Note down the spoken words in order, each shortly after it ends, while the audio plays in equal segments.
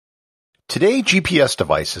Today, GPS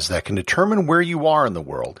devices that can determine where you are in the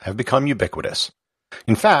world have become ubiquitous.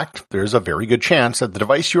 In fact, there's a very good chance that the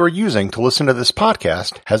device you are using to listen to this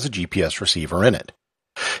podcast has a GPS receiver in it.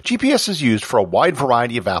 GPS is used for a wide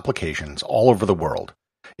variety of applications all over the world.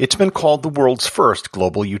 It's been called the world's first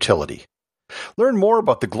global utility. Learn more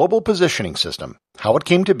about the Global Positioning System, how it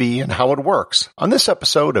came to be, and how it works on this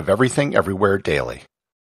episode of Everything Everywhere Daily.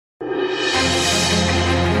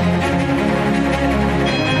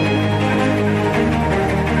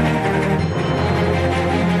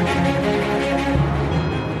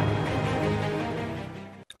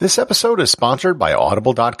 This episode is sponsored by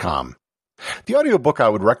Audible.com. The audiobook I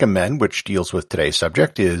would recommend, which deals with today's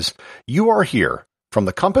subject, is You Are Here, From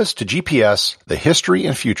the Compass to GPS, The History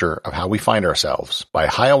and Future of How We Find Ourselves by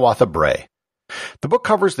Hiawatha Bray. The book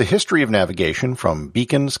covers the history of navigation from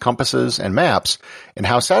beacons, compasses, and maps, and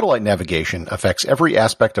how satellite navigation affects every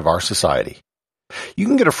aspect of our society. You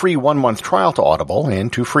can get a free 1-month trial to Audible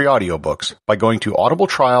and 2 free audiobooks by going to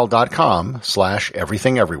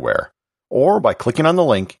audibletrial.com/everythingeverywhere. Or by clicking on the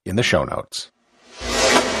link in the show notes.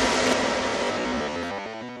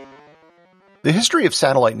 The history of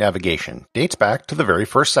satellite navigation dates back to the very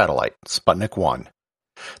first satellite, Sputnik 1.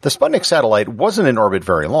 The Sputnik satellite wasn't in orbit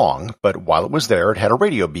very long, but while it was there, it had a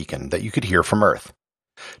radio beacon that you could hear from Earth.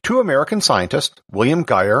 2 American scientists, William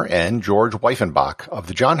Geyer and George Weifenbach of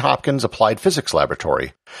the Johns Hopkins Applied Physics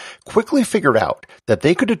Laboratory, quickly figured out that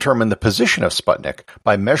they could determine the position of Sputnik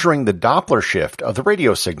by measuring the Doppler shift of the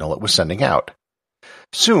radio signal it was sending out.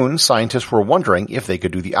 Soon, scientists were wondering if they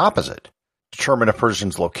could do the opposite, determine a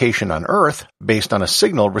person's location on Earth based on a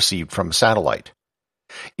signal received from a satellite.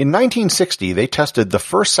 In 1960, they tested the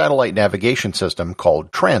first satellite navigation system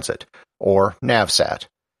called Transit, or NavSat.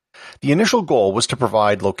 The initial goal was to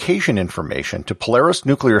provide location information to Polaris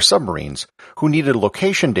nuclear submarines who needed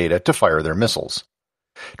location data to fire their missiles.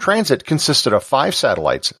 Transit consisted of 5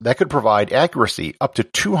 satellites that could provide accuracy up to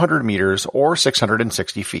 200 meters or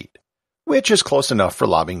 660 feet, which is close enough for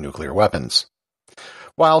lobbing nuclear weapons.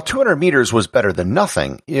 While 200 meters was better than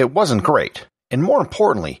nothing, it wasn't great, and more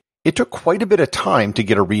importantly, it took quite a bit of time to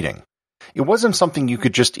get a reading. It wasn't something you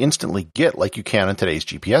could just instantly get like you can on today's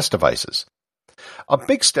GPS devices. A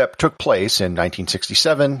big step took place in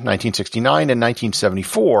 1967, 1969, and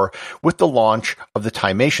 1974 with the launch of the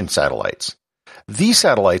Timation satellites. These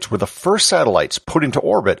satellites were the first satellites put into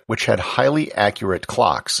orbit which had highly accurate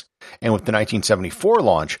clocks, and with the 1974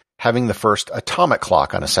 launch having the first atomic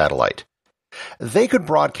clock on a satellite. They could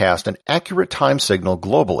broadcast an accurate time signal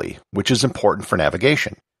globally, which is important for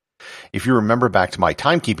navigation. If you remember back to my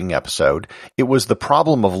timekeeping episode, it was the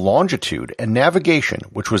problem of longitude and navigation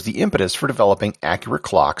which was the impetus for developing accurate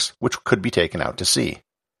clocks which could be taken out to sea.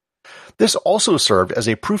 This also served as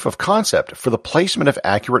a proof of concept for the placement of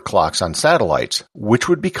accurate clocks on satellites, which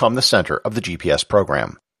would become the center of the GPS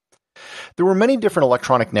program. There were many different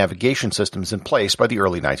electronic navigation systems in place by the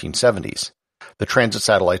early 1970s. The transit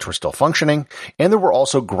satellites were still functioning, and there were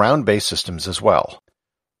also ground-based systems as well.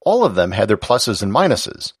 All of them had their pluses and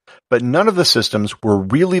minuses, but none of the systems were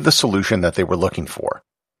really the solution that they were looking for.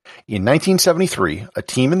 In 1973, a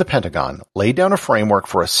team in the Pentagon laid down a framework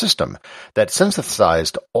for a system that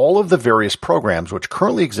synthesized all of the various programs which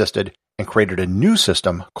currently existed and created a new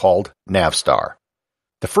system called Navstar.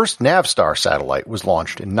 The first Navstar satellite was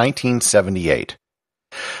launched in 1978.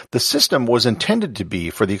 The system was intended to be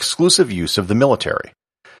for the exclusive use of the military.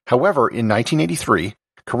 However, in 1983,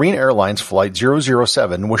 Korean Airlines Flight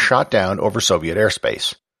 007 was shot down over Soviet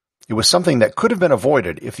airspace. It was something that could have been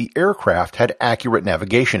avoided if the aircraft had accurate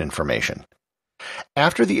navigation information.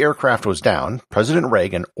 After the aircraft was down, President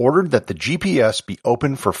Reagan ordered that the GPS be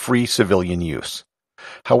open for free civilian use.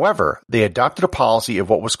 However, they adopted a policy of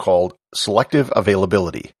what was called selective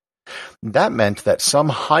availability. That meant that some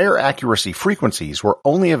higher accuracy frequencies were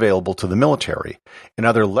only available to the military, and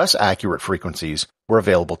other less accurate frequencies were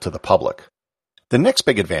available to the public. The next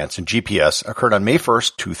big advance in GPS occurred on May 1,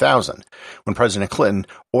 2000, when President Clinton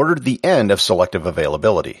ordered the end of selective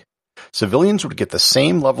availability. Civilians would get the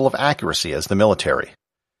same level of accuracy as the military.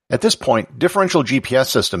 At this point, differential GPS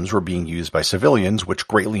systems were being used by civilians, which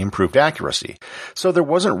greatly improved accuracy, so there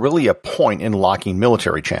wasn't really a point in locking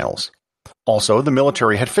military channels. Also, the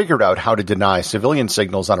military had figured out how to deny civilian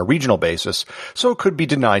signals on a regional basis, so it could be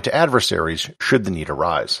denied to adversaries should the need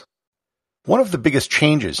arise. One of the biggest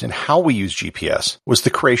changes in how we use GPS was the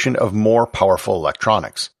creation of more powerful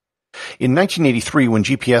electronics. In 1983, when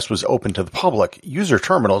GPS was open to the public, user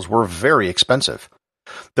terminals were very expensive.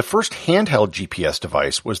 The first handheld GPS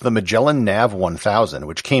device was the Magellan Nav 1000,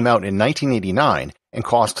 which came out in 1989 and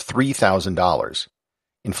cost $3,000.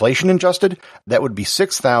 Inflation adjusted, that would be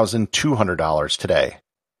 $6,200 today.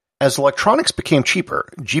 As electronics became cheaper,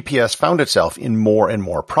 GPS found itself in more and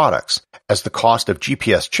more products, as the cost of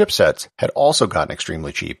GPS chipsets had also gotten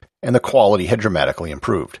extremely cheap, and the quality had dramatically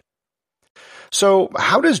improved. So,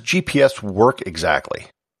 how does GPS work exactly?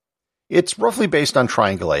 It's roughly based on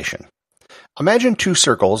triangulation. Imagine two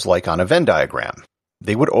circles like on a Venn diagram.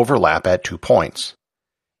 They would overlap at 2 points.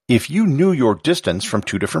 If you knew your distance from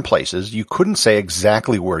two different places, you couldn't say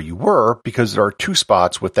exactly where you were because there are two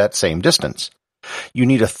spots with that same distance. You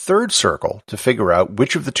need a third circle to figure out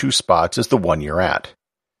which of the two spots is the one you're at.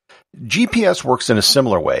 GPS works in a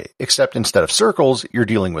similar way, except instead of circles, you're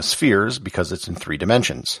dealing with spheres because it's in 3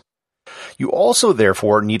 dimensions. You also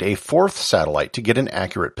therefore need a fourth satellite to get an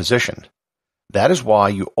accurate position. That is why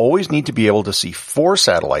you always need to be able to see 4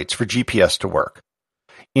 satellites for GPS to work.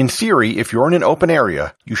 In theory, if you're in an open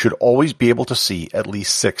area, you should always be able to see at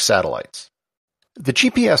least 6 satellites. The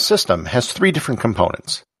GPS system has 3 different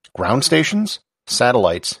components: ground stations,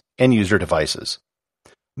 satellites, and user devices.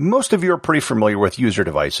 Most of you are pretty familiar with user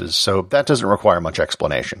devices, so that doesn't require much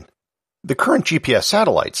explanation. The current GPS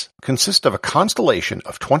satellites consist of a constellation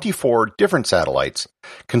of 24 different satellites,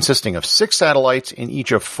 consisting of 6 satellites in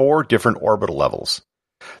each of 4 different orbital levels.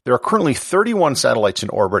 There are currently 31 satellites in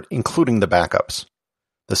orbit, including the backups.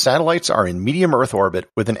 The satellites are in medium Earth orbit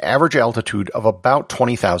with an average altitude of about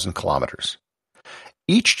 20,000 kilometers.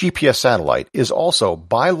 Each GPS satellite is also,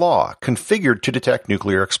 by law, configured to detect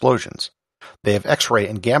nuclear explosions. They have X-ray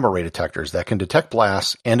and gamma ray detectors that can detect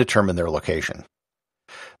blasts and determine their location.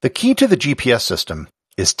 The key to the GPS system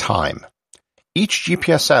is time. Each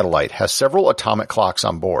GPS satellite has several atomic clocks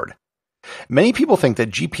on board. Many people think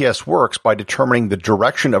that GPS works by determining the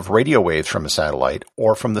direction of radio waves from a satellite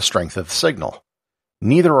or from the strength of the signal.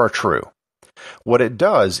 Neither are true. What it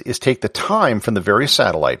does is take the time from the various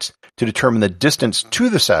satellites to determine the distance to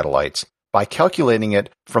the satellites by calculating it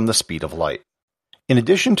from the speed of light. In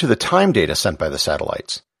addition to the time data sent by the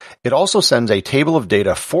satellites, it also sends a table of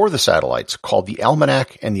data for the satellites called the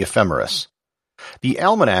almanac and the ephemeris. The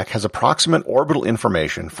almanac has approximate orbital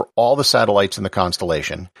information for all the satellites in the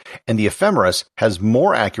constellation, and the ephemeris has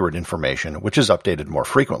more accurate information, which is updated more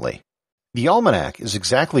frequently. The almanac is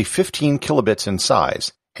exactly 15 kilobits in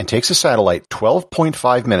size and takes a satellite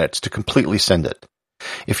 12.5 minutes to completely send it.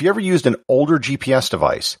 If you ever used an older GPS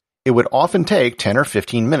device, it would often take 10 or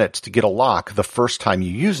 15 minutes to get a lock the first time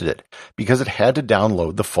you used it because it had to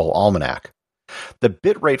download the full almanac. The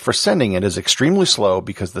bit rate for sending it is extremely slow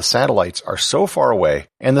because the satellites are so far away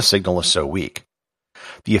and the signal is so weak.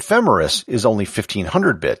 The ephemeris is only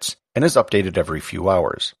 1500 bits and is updated every few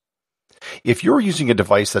hours. If you're using a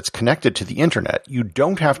device that's connected to the internet, you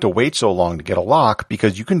don't have to wait so long to get a lock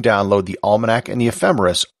because you can download the almanac and the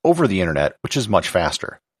ephemeris over the internet, which is much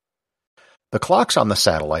faster. The clocks on the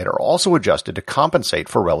satellite are also adjusted to compensate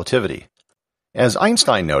for relativity. As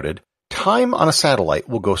Einstein noted, time on a satellite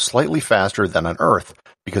will go slightly faster than on Earth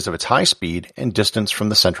because of its high speed and distance from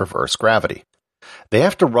the center of Earth's gravity. They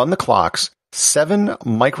have to run the clocks 7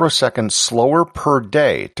 microseconds slower per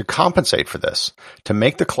day to compensate for this, to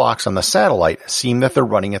make the clocks on the satellite seem that they're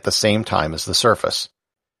running at the same time as the surface.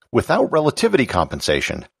 Without relativity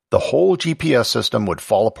compensation, the whole GPS system would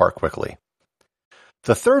fall apart quickly.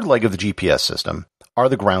 The third leg of the GPS system are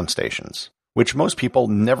the ground stations, which most people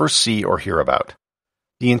never see or hear about.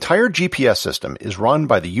 The entire GPS system is run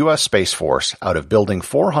by the U.S. Space Force out of Building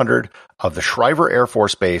 400 of the Schriever Air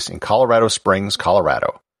Force Base in Colorado Springs,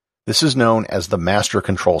 Colorado. This is known as the Master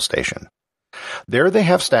Control Station. There they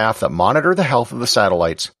have staff that monitor the health of the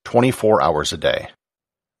satellites 24 hours a day.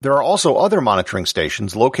 There are also other monitoring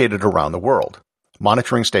stations located around the world.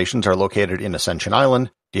 Monitoring stations are located in Ascension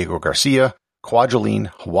Island, Diego Garcia,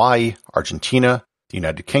 Kwajalein, Hawaii, Argentina, the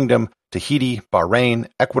United Kingdom, Tahiti, Bahrain,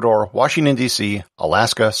 Ecuador, Washington, D.C.,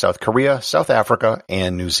 Alaska, South Korea, South Africa,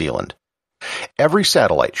 and New Zealand. Every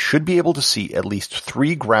satellite should be able to see at least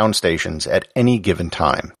 3 ground stations at any given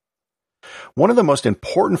time. One of the most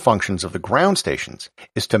important functions of the ground stations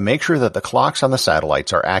is to make sure that the clocks on the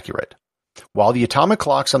satellites are accurate. While the atomic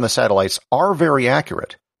clocks on the satellites are very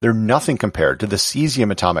accurate, they're nothing compared to the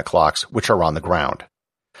cesium atomic clocks which are on the ground.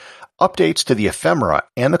 Updates to the ephemera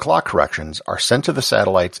and the clock corrections are sent to the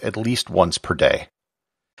satellites at least once per day.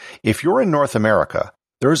 If you're in North America,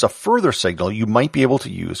 there is a further signal you might be able to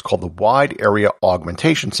use called the Wide Area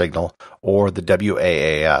Augmentation Signal, or the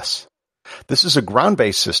WAAS. This is a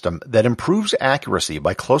ground-based system that improves accuracy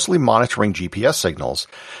by closely monitoring GPS signals,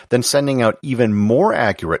 then sending out even more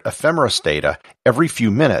accurate ephemeris data every few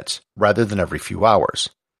minutes rather than every few hours.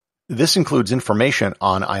 This includes information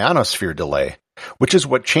on ionosphere delay, which is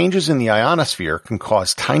what changes in the ionosphere can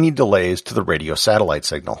cause tiny delays to the radio satellite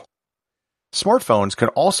signal. Smartphones can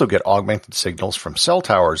also get augmented signals from cell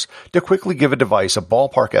towers to quickly give a device a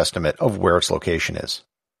ballpark estimate of where its location is.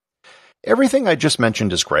 Everything I just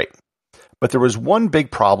mentioned is great, but there was one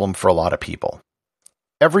big problem for a lot of people.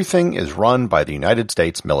 Everything is run by the United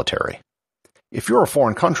States military. If you're a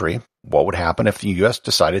foreign country, what would happen if the U.S.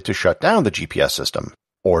 decided to shut down the GPS system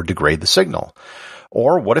or degrade the signal?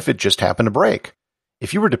 Or what if it just happened to break?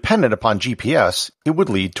 If you were dependent upon GPS, it would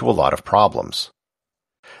lead to a lot of problems.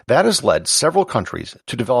 That has led several countries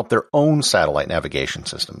to develop their own satellite navigation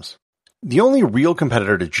systems. The only real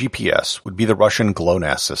competitor to GPS would be the Russian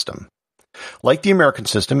GLONASS system. Like the American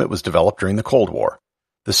system, it was developed during the Cold War.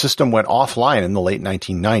 The system went offline in the late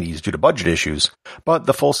 1990s due to budget issues, but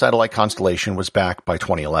the full satellite constellation was back by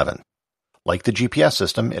 2011. Like the GPS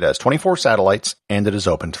system, it has 24 satellites and it is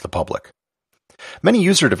open to the public. Many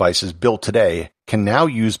user devices built today can now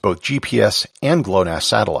use both GPS and GLONASS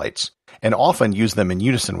satellites, and often use them in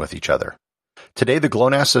unison with each other. Today, the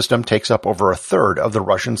GLONASS system takes up over a third of the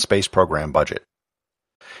Russian space program budget.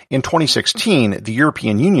 In 2016, the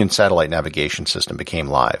European Union satellite navigation system became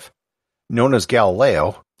live. Known as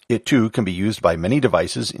Galileo, it too can be used by many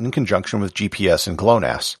devices in conjunction with GPS and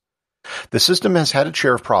GLONASS. The system has had its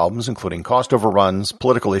share of problems, including cost overruns,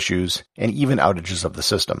 political issues, and even outages of the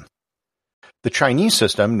system. The Chinese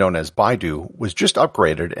system, known as Baidu, was just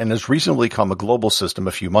upgraded and has recently become a global system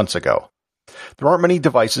a few months ago. There aren't many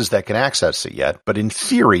devices that can access it yet, but in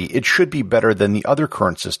theory, it should be better than the other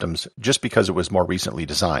current systems just because it was more recently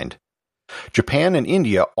designed. Japan and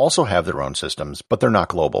India also have their own systems, but they're not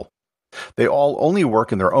global. They all only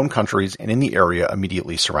work in their own countries and in the area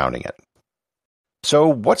immediately surrounding it. So,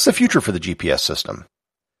 what's the future for the GPS system?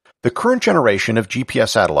 The current generation of GPS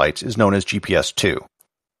satellites is known as GPS-2.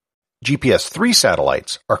 GPS-3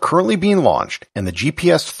 satellites are currently being launched, and the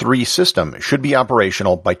GPS-3 system should be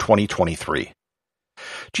operational by 2023.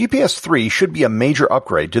 GPS-3 should be a major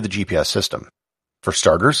upgrade to the GPS system. For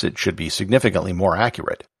starters, it should be significantly more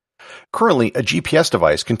accurate. Currently, a GPS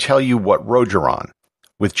device can tell you what road you're on.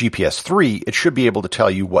 With GPS-3, it should be able to tell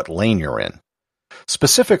you what lane you're in.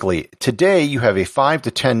 Specifically, today you have a 5 to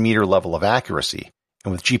 10 meter level of accuracy,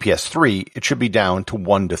 and with GPS-3, it should be down to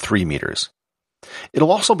 1 to 3 meters.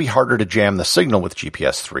 It'll also be harder to jam the signal with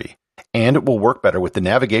GPS-3, and it will work better with the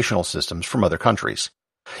navigational systems from other countries.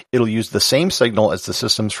 It'll use the same signal as the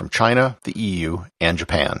systems from China, the EU, and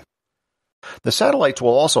Japan. The satellites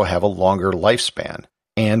will also have a longer lifespan,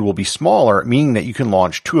 and will be smaller, meaning that you can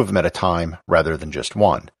launch 2 of them at a time rather than just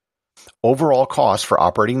 1. Overall costs for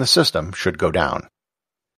operating the system should go down.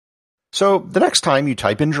 So, the next time you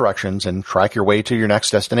type in directions and track your way to your next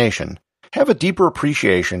destination, have a deeper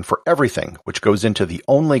appreciation for everything which goes into the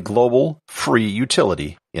only global, free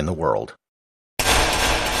utility in the world.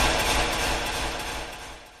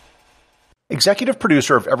 Executive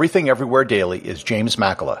producer of Everything Everywhere Daily is James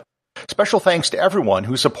Makkyla. Special thanks to everyone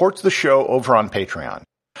who supports the show over on Patreon.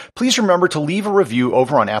 Please remember to leave a review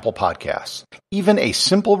over on Apple Podcasts. Even a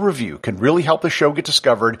simple review can really help the show get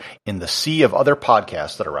discovered in the sea of other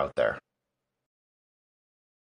podcasts that are out there.